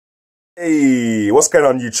Hey, what's going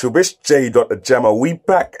on YouTube? It's Jamo. We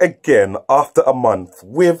back again after a month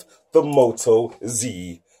with the Moto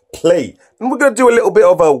Z Play. And we're going to do a little bit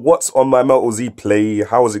of a what's on my Moto Z Play.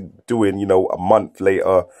 How is it doing, you know, a month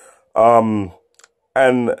later. And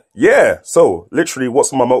yeah, so literally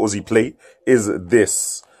what's on my Moto Z Play is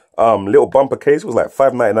this little bumper case. It was like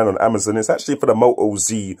 $5.99 on Amazon. It's actually for the Moto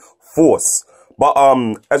Z Force. But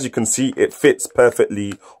as you can see, it fits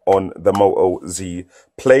perfectly on the Moto Z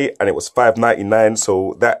Play, and it was $5.99,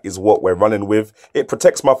 so that is what we're running with. It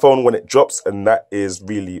protects my phone when it drops, and that is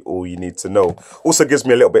really all you need to know. Also gives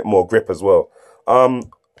me a little bit more grip as well.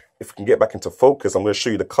 If we can get back into focus, I'm going to show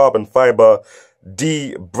you the carbon fiber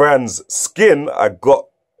D Brands skin I got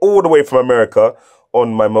all the way from America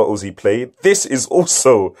on my Moto Z Play. This is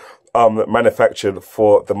also manufactured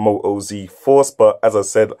for the Moto Z Force, but as I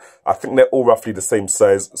said, I think they're all roughly the same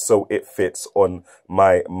size, so it fits on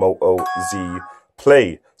my Moto Z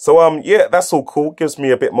Play. So yeah, that's all cool. Gives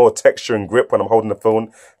me a bit more texture and grip when I'm holding the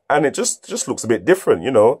phone, and it just looks a bit different,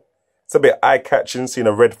 you know. It's a bit eye-catching, seeing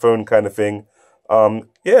a red phone kind of thing. Yeah,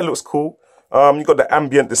 it looks cool. You got the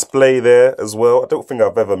ambient display there as well. I don't think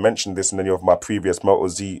I've ever mentioned this in any of my previous Moto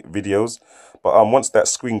Z videos. But once that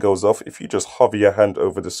screen goes off, if you just hover your hand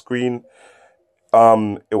over the screen,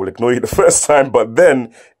 it will ignore you the first time, but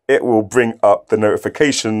then it will bring up the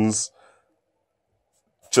notifications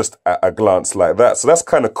just at a glance like that. So that's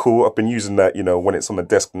kind of cool. I've been using that, you know, when it's on the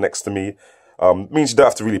desk next to me. Means you don't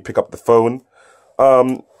have to really pick up the phone.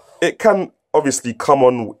 It can obviously come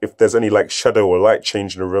on if there's any like shadow or light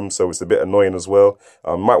change in the room, so it's a bit annoying as well.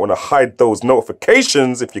 Might want to hide those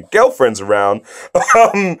notifications if your girlfriend's around.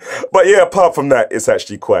 But yeah, apart from that, it's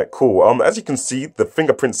actually quite cool. As you can see, the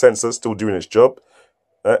fingerprint sensor is still doing its job.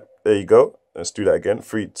 There you go. Let's do that again.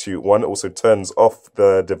 3, 2, 1. It also turns off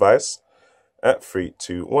the device. 3,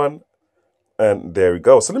 2, 1. And there we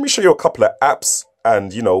go. So let me show you a couple of apps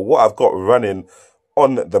and, you know, what I've got running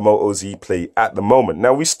on the Moto Z Play at the moment.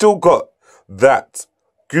 Now, we still got that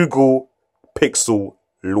Google Pixel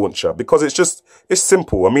launcher because it's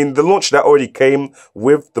simple. I mean, the launcher that already came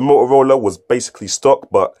with the Motorola was basically stock,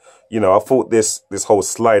 but you know, I thought this whole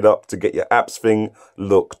slide up to get your apps thing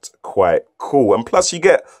looked quite cool. And plus you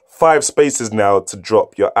get 5 spaces now to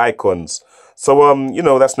drop your icons. So, you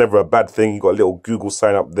know, that's never a bad thing. You got a little Google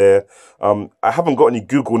sign up there. I haven't got any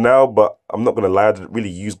Google Now, but I'm not going to lie, I didn't really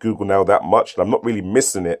use Google Now that much, and I'm not really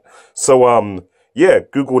missing it. So, yeah,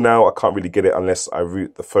 Google Now, I can't really get it unless I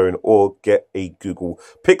root the phone or get a Google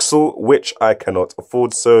Pixel, which I cannot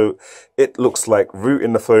afford. So it looks like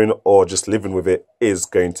rooting the phone or just living with it is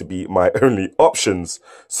going to be my only options.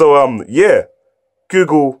 So, yeah,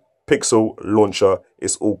 Google Pixel launcher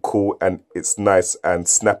is all cool and it's nice and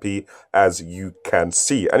snappy, as you can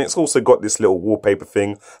see. And it's also got this little wallpaper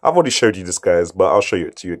thing. I've already showed you this, guys, but I'll show you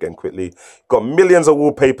it to you again quickly. Got millions of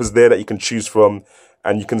wallpapers there that you can choose from.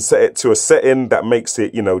 And you can set it to a setting that makes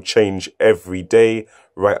it, you know, change every day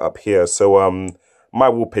right up here. So, my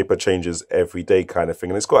wallpaper changes every day kind of thing.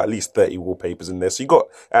 And it's got at least 30 wallpapers in there. So you got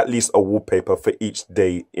at least a wallpaper for each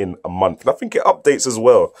day in a month. And I think it updates as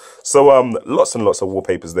well. So, lots and lots of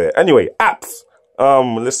wallpapers there. Anyway, apps.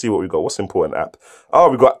 Let's see what we got. What's an important app? Oh,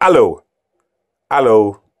 we got Allo.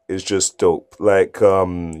 Allo is just dope. Like,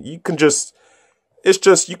 you can just,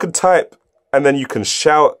 you can type and then you can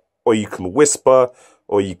shout or you can whisper.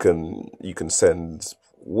 Or you can send,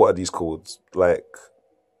 what are these called? Like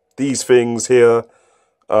these things here.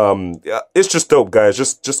 Yeah, it's just dope, guys.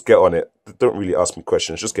 Just get on it. Don't really ask me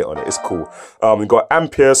questions. Just get on it. It's cool. We've got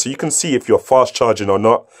Ampere, so you can see if you're fast charging or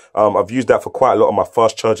not. I've used that for quite a lot of my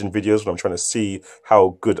fast charging videos when I'm trying to see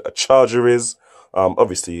how good a charger is.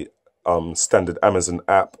 Obviously, standard Amazon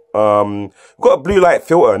app. We've got a blue light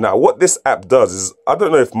filter. Now, what this app does is, I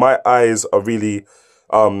don't know if my eyes are really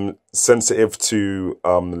sensitive to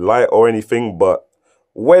light or anything, but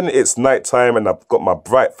when it's nighttime and I've got my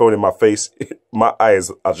bright phone in my face, my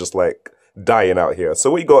eyes are just like dying out here.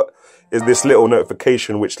 So what you got is this little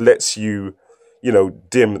notification which lets you, you know,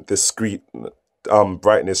 dim the screen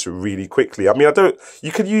brightness really quickly. I mean,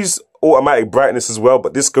 you could use automatic brightness as well,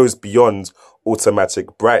 but this goes beyond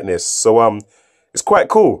automatic brightness. So it's quite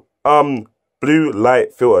cool. Blue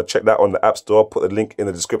light filter, check that on the App Store. I'll put the link in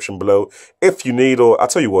the description below if you need, or I'll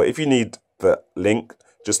tell you what, if you need the link,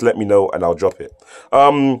 just let me know and I'll drop it.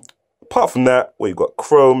 Apart from that, well, you've got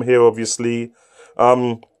Chrome here, obviously.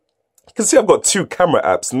 You can see I've got 2 camera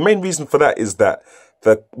apps. The main reason for that is that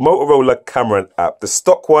the Motorola camera app, the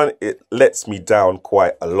stock one, it lets me down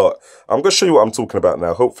quite a lot. I'm going to show you what I'm talking about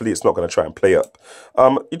now. Hopefully it's not going to try and play up.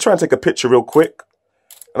 You try and take a picture real quick,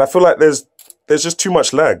 and I feel like there's just too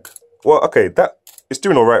much lag. Well, okay, that it's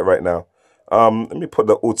doing all right now. Let me put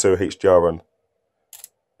the auto HDR on.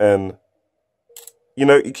 And, you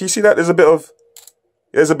know, can you see that? There's a bit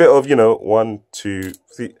of, you know, 1, 2,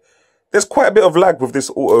 see. There's quite a bit of lag with this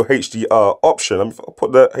auto HDR option. If I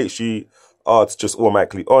put the HDR to just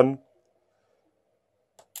automatically on,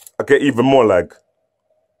 I get even more lag.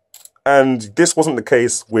 And this wasn't the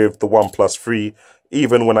case with the OnePlus 3,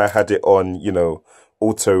 even when I had it on, you know,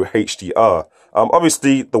 auto HDR.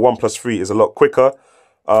 Obviously, the OnePlus 3 is a lot quicker.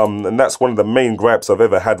 And that's one of the main gripes I've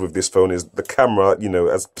ever had with this phone is the camera, you know,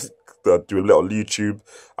 as I do a little YouTube,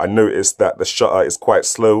 I noticed that the shutter is quite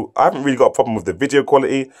slow. I haven't really got a problem with the video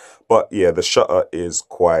quality, but yeah, the shutter is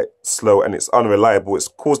quite slow and it's unreliable. It's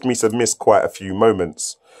caused me to miss quite a few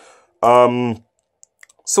moments.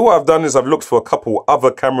 So what I've done is I've looked for a couple other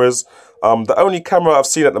cameras. The only camera I've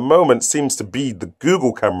seen at the moment seems to be the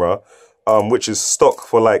Google camera, which is stock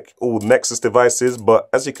for like all Nexus devices. But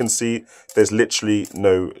as you can see, there's literally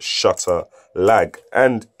no shutter lag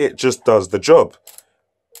and it just does the job.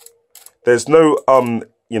 There's no,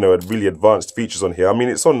 you know, really advanced features on here. I mean,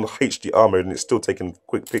 it's on HDR mode and it's still taking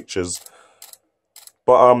quick pictures.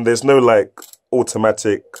 But there's no like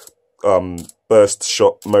automatic burst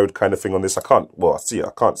shot mode kind of thing on this. I can't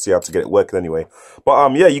see how to get it working anyway.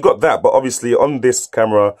 But yeah, you got that. But obviously on this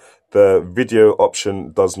camera, the video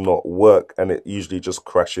option does not work and it usually just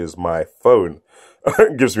crashes my phone.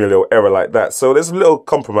 It gives me a little error like that. So there's little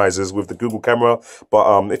compromises with the Google camera.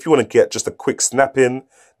 But if you want to get just a quick snap in,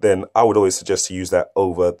 then I would always suggest to use that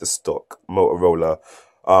over the stock Motorola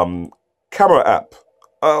camera app.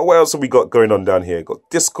 What else have we got going on down here? Got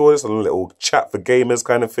Discord, it's a little chat for gamers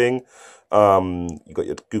kind of thing. You got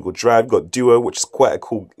your Google Drive, you got Duo, which is quite a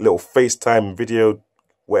cool little FaceTime video,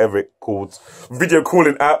 whatever it called, video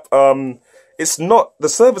calling app. It's not, the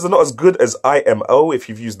servers are not as good as IMO if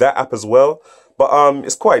you've used that app as well. But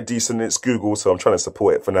it's quite decent. It's Google, so I'm trying to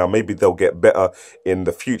support it for now. Maybe they'll get better in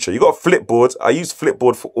the future. You got Flipboard. I use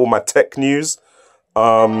Flipboard for all my tech news.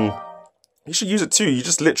 You should use it too. You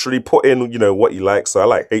just literally put in, you know, what you like. So I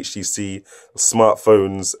like HTC,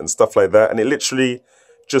 smartphones and stuff like that. And it literally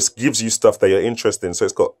just gives you stuff that you're interested in. So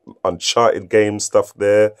it's got Uncharted games stuff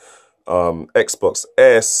there. Xbox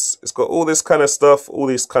S. It's got all this kind of stuff, all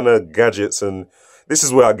these kind of gadgets. And this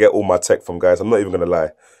is where I get all my tech from, guys. I'm not even going to lie.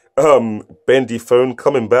 Bendy phone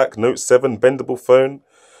coming back, Note 7 bendable phone.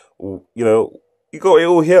 You know, you got it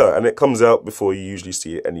all here and it comes out before you usually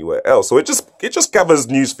see it anywhere else. So it just gathers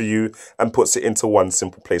news for you and puts it into one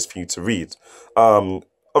simple place for you to read.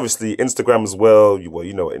 Obviously Instagram as well. Well,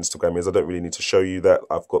 you know what Instagram is. I don't really need to show you that.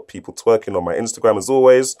 I've got people twerking on my Instagram as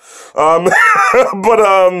always.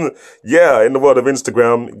 Yeah, in the world of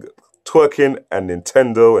Instagram, twerking and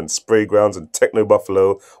Nintendo and Spray Grounds and Techno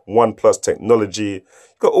Buffalo, OnePlus technology.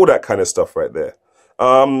 Got all that kind of stuff right there.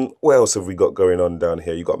 What else have we got going on down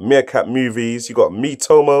here? You got Meerkat Movies. You got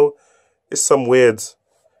Moto. It's some weird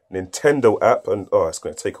Nintendo app. And oh, it's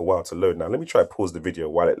going to take a while to load now. Let me try to pause the video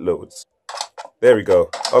while it loads. There we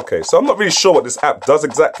go. Okay, so I'm not really sure what this app does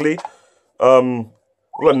exactly. All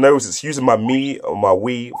I know is it's using my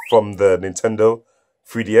Wii from the Nintendo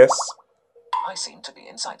 3DS. I seem to be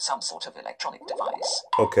inside some sort of electronic device.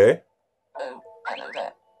 Okay. Oh, hello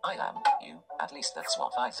there. I am you. At least that's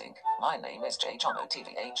what I think. My name is Jamo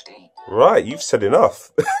TVHD. Right, you've said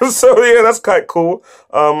enough. So yeah, that's quite cool.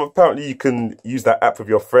 Apparently you can use that app with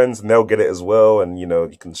your friends and they'll get it as well. And you know,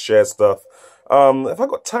 you can share stuff. Have I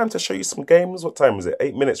got time to show you some games? What time is it?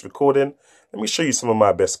 8 minutes recording. Let me show you some of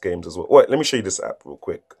my best games as well. Wait, let me show you this app real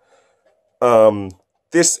quick.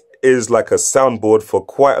 This is like a soundboard for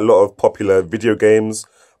quite a lot of popular video games.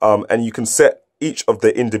 And you can set each of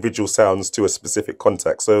the individual sounds to a specific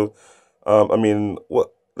contact. So, I mean,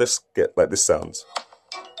 let's get like this sounds.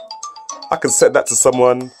 I can set that to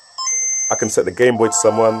someone. I can set the Game Boy to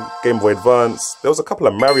someone, Game Boy Advance. There was a couple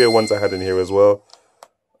of Mario ones I had in here as well.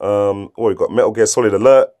 We got Metal Gear Solid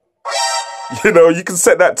Alert. You know, you can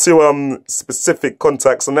set that to specific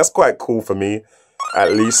contacts, and that's quite cool for me,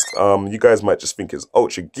 at least. You guys might just think it's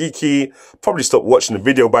ultra geeky. Probably stopped watching the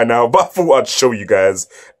video by now, but I thought I'd show you guys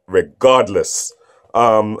regardless.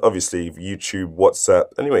 Obviously YouTube, WhatsApp.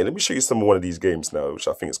 Anyway, let me show you some of one of these games now, which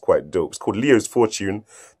I think is quite dope. It's called Leo's Fortune.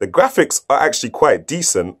 The graphics are actually quite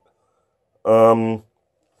decent. Are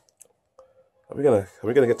we gonna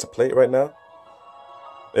get to play it right now?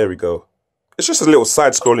 There we go. It's just a little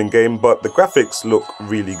side-scrolling game, but the graphics look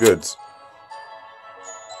really good.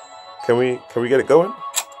 Can we get it going?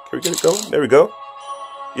 Can we get it going? There we go.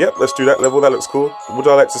 Yep, let's do that level. That looks cool. Would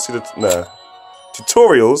I like to see the... Nah.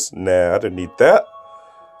 Tutorials? Nah, I don't need that.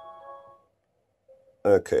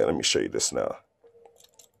 Okay, let me show you this now.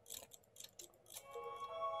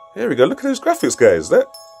 There we go. Look at those graphics, guys.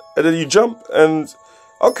 and then you jump, and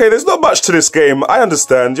okay, there's not much to this game. I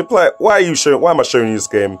understand. You're like, why am I showing you this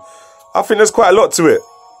game? I think there's quite a lot to it.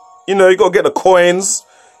 You know, you gotta get the coins,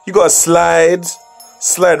 you gotta slide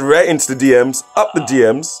right into the DMs, up the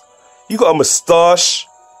DMs. You got a moustache.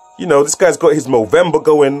 You know, this guy's got his Movember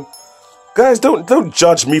going. Guys, don't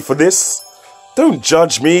judge me for this. Don't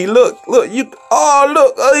judge me. Look, you. Oh,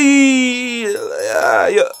 look.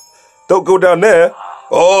 Yeah. Don't go down there.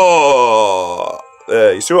 Oh,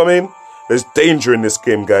 you see what I mean? There's danger in this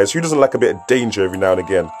game, guys. Who doesn't like a bit of danger every now and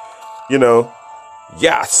again? You know,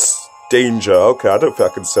 yes, danger. Okay, I don't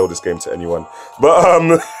think I can sell this game to anyone,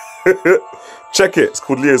 but check it. It's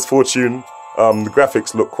called Leah's Fortune. The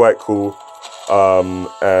graphics look quite cool.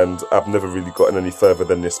 And I've never really gotten any further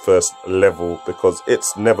than this first level because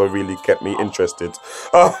it's never really kept me interested.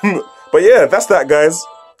 But yeah, that's that, guys.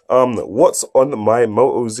 What's on my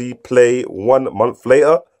Moto Z play 1 month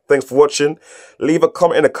later? Thanks for watching. Leave a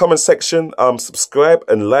comment in the comment section. Subscribe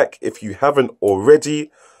and like if you haven't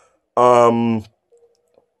already. And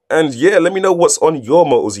yeah, let me know what's on your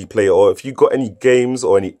Moto Z play, or if you got any games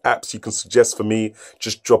or any apps you can suggest for me,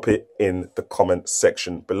 just drop it in the comment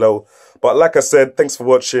section below. But like I said, thanks for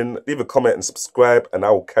watching. Leave a comment and subscribe, and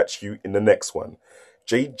I will catch you in the next one.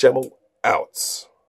 Jamo out.